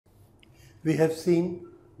We have seen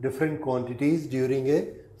different quantities during a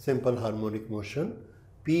simple harmonic motion.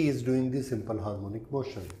 P is doing the simple harmonic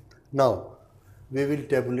motion. Now, we will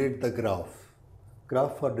tabulate the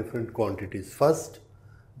graph for different quantities. First,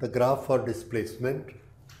 the graph for displacement,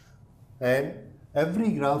 and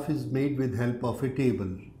every graph is made with help of a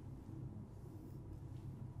table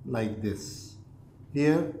like this.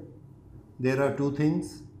 Here, there are two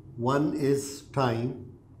things. One is time,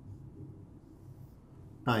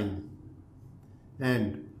 and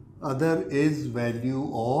other is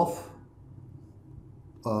value of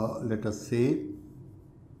let us say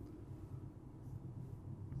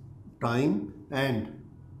time and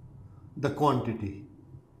the quantity,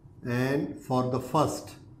 and for the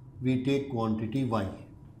first we take quantity y.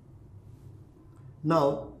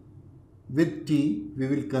 Now with t we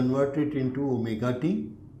will convert it into omega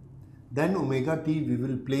t, then omega t we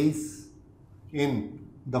will place in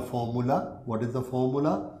the formula. What is the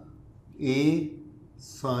formula? A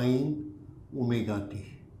sine omega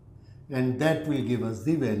t, and that will give us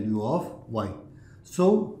the value of y.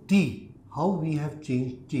 So t, how we have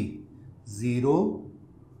changed t? 0,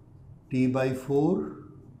 t by 4,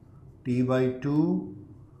 t by 2,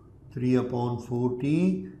 3 upon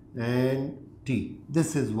 4t and t.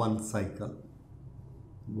 This is one cycle.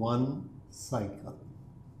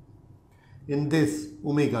 In this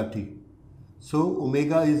omega t. So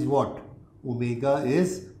omega is what? Omega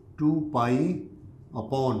is 2 pi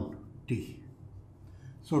upon t.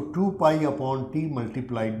 So 2 pi upon t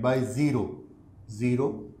multiplied by 0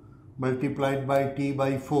 multiplied by t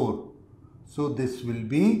by 4. So this will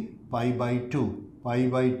be pi by 2. Pi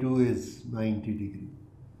by 2 is 90 degree.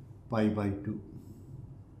 Pi by 2.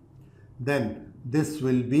 Then this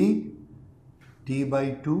will be t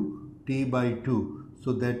by 2.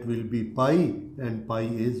 So that will be pi, and pi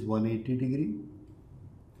is 180 degree.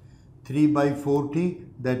 3 by 4t,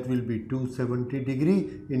 that will be 270 degree.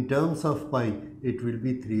 In terms of pi, it will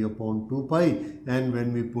be 3 upon 2 pi, and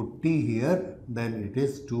when we put t here, then it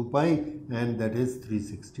is 2 pi, and that is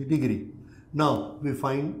 360 degree. Now we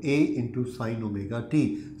find a into sine omega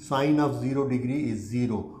t. Sine of 0 degree is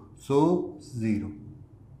 0, so 0.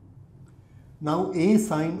 Now a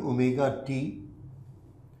sine omega t,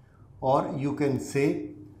 or you can say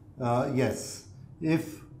yes,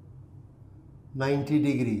 if 90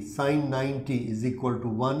 degree sine 90 is equal to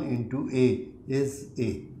 1 into a is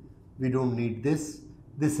a. We don't need this.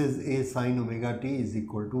 This is a sine omega t is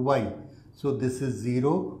equal to y. So this is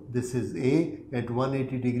 0, this is a. At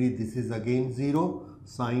 180 degree this is again 0,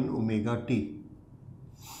 sine omega t.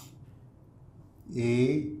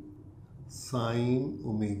 A sine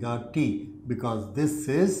omega t, because this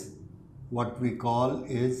is what we call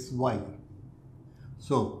is y.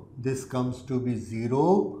 So this comes to be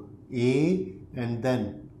 0, a, and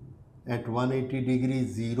then at 180 degree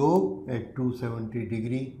 0, at 270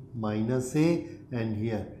 degree minus a, and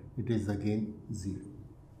here it is again 0.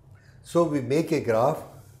 So we make a graph.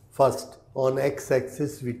 First on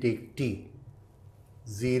x-axis we take t,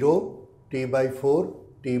 0, t by 4,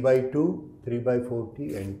 t by 2, 3 by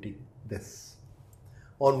 4t and t, this.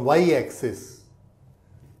 On y-axis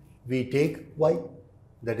we take y,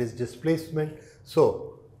 that is displacement.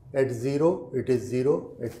 So at 0 it is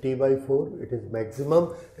 0, at t by 4 it is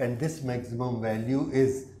maximum, and this maximum value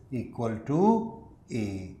is equal to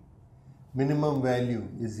a. Minimum value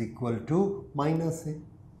is equal to minus a.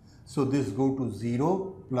 So this go to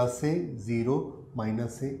 0 plus a, 0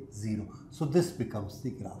 minus a, 0. So this becomes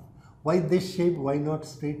the graph. Why this shape? Why not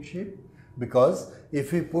straight shape? Because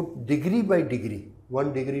if we put degree by degree,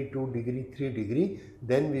 1 degree, 2 degree, 3 degree,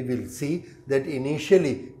 then we will see that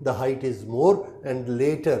initially the height is more and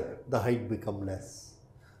later the height become less.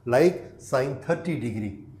 Like sine 30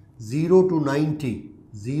 degree, 0 to 90,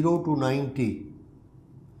 0 to 90.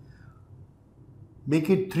 Make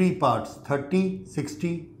it 3 parts, 30,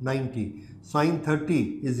 60, 90. Sine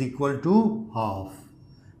 30 is equal to half.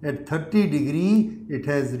 At 30 degree, it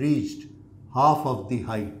has reached half of the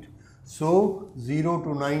height. So 0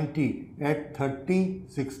 to 90, at 30,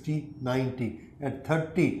 60, 90. At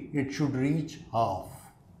 30, it should reach half.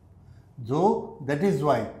 So that is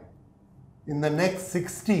why in the next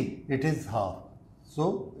 60, it is half.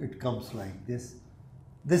 So it comes like this.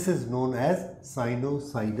 This is known as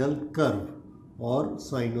sinusoidal curve or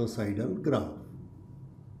sinusoidal graph.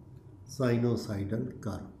 Sinusoidal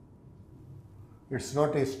curve. It's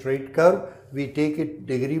not a straight curve. We take it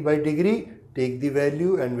degree by degree, take the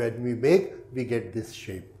value, and when we make, we get this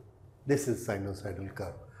shape. This is sinusoidal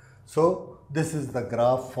curve. So this is the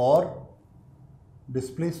graph for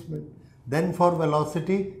displacement. Then for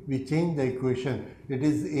velocity, we change the equation. It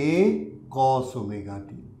is a cos omega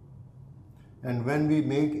t. And when we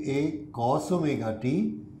make a cos omega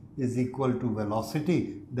t is equal to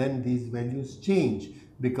velocity, then these values change,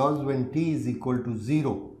 because when t is equal to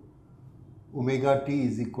 0, omega t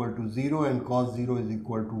is equal to 0 and cos 0 is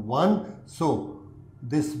equal to 1. So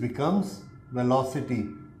this becomes velocity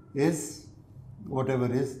is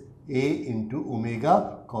whatever is a into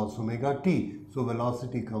omega cos omega t. So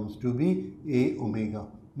velocity comes to be a omega,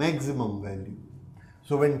 maximum value.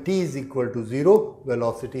 So when t is equal to 0,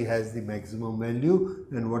 velocity has the maximum value.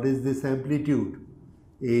 And what is this amplitude?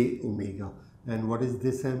 A omega. And what is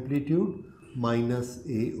this amplitude? Minus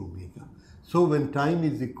a omega. So when time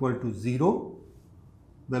is equal to 0,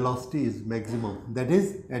 velocity is maximum, that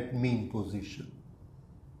is at mean position.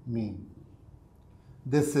 Mean.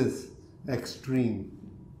 This is extreme,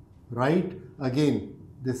 right? Again,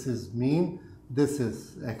 this is mean, this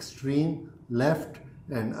is extreme, left,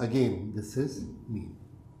 and again this is mean.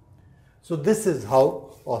 So this is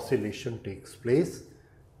how oscillation takes place,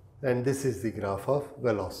 and this is the graph of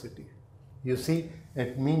velocity. You see,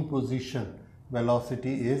 at mean position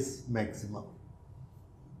velocity is maximum,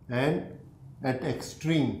 and at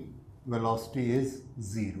extreme velocity is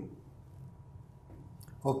 0.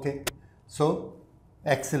 Okay, so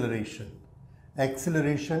acceleration.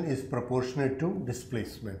 Acceleration is proportionate to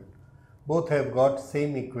displacement. Both have got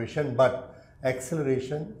same equation, but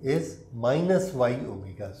acceleration is minus y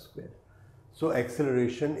omega square. So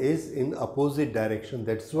acceleration is in opposite direction.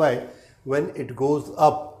 That's why when it goes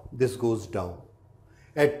up, this goes down.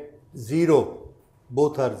 At 0,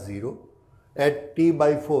 both are 0. At t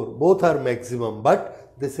by 4, both are maximum,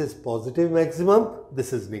 but this is positive maximum,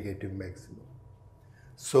 this is negative maximum.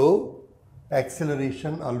 So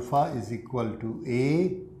acceleration alpha is equal to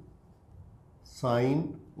a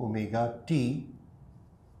sine omega t.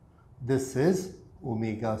 This is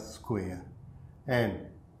omega square, and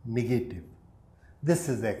negative. This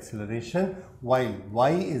is acceleration, while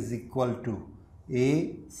y is equal to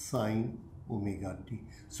a sine omega t.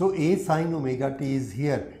 So a sine omega t is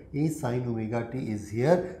here, a sine omega t is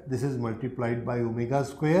here. This is multiplied by omega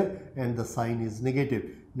square, and the sign is negative.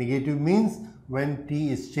 Negative means when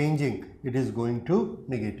t is changing, it is going to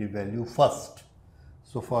negative value first.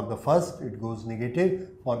 So for the first it goes negative,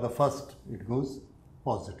 for the first it goes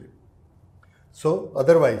positive. So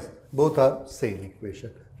otherwise both are same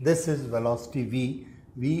equation. This is velocity v.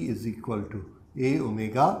 V is equal to a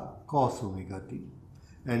omega cos omega t.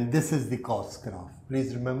 And this is the cos graph.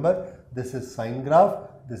 Please remember, this is sine graph,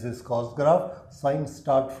 this is cos graph. Sine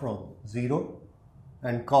start from 0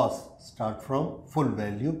 and cos start from full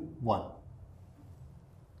value 1.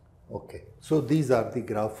 Okay, so these are the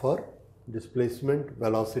graph for displacement,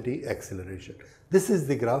 velocity, acceleration. This is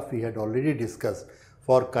the graph we had already discussed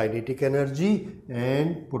for kinetic energy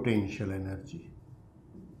and potential energy.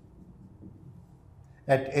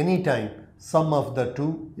 At any time, sum of the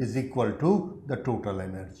two is equal to the total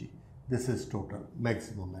energy. This is total,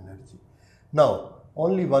 maximum energy. Now,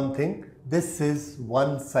 only one thing, this is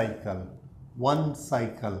one cycle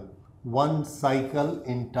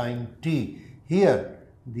in time t. Here,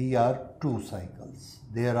 there are two cycles.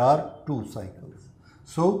 There are two cycles.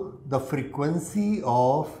 So, the frequency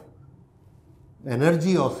of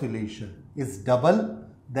energy oscillation is double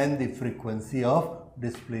than the frequency of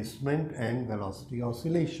displacement and velocity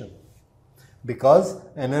oscillation, because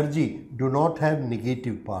energy do not have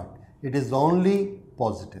negative part, it is only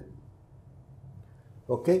positive.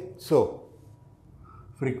 Okay, so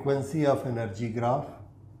frequency of energy graph,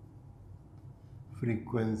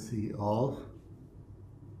 frequency of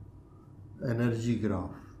energy graph,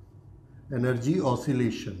 energy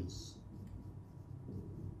oscillations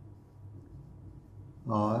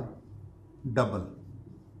are double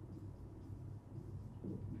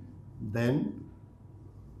than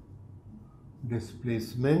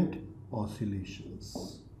displacement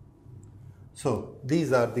oscillations. So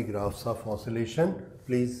these are the graphs of oscillation.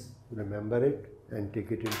 Please remember it and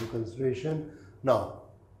take it into consideration. Now,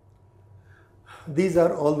 these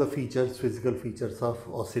are all the features, physical features of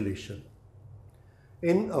oscillation.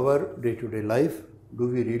 In our day-to-day life, do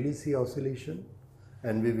we really see oscillation?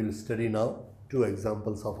 And we will study now two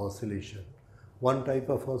examples of oscillation. One type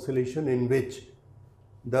of oscillation in which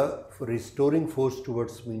the restoring force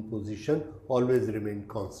towards mean position always remain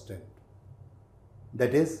constant.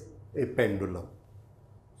 That is a pendulum.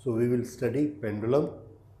 So we will study pendulum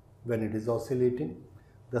when it is oscillating.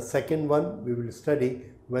 The second one we will study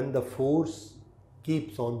when the force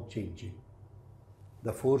keeps on changing.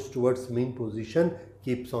 The force towards mean position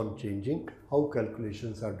keeps on changing. How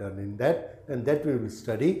calculations are done in that, and that we will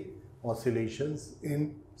study oscillations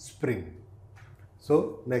in spring.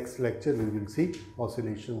 So next lecture we will see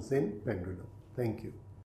oscillations in pendulum. Thank you.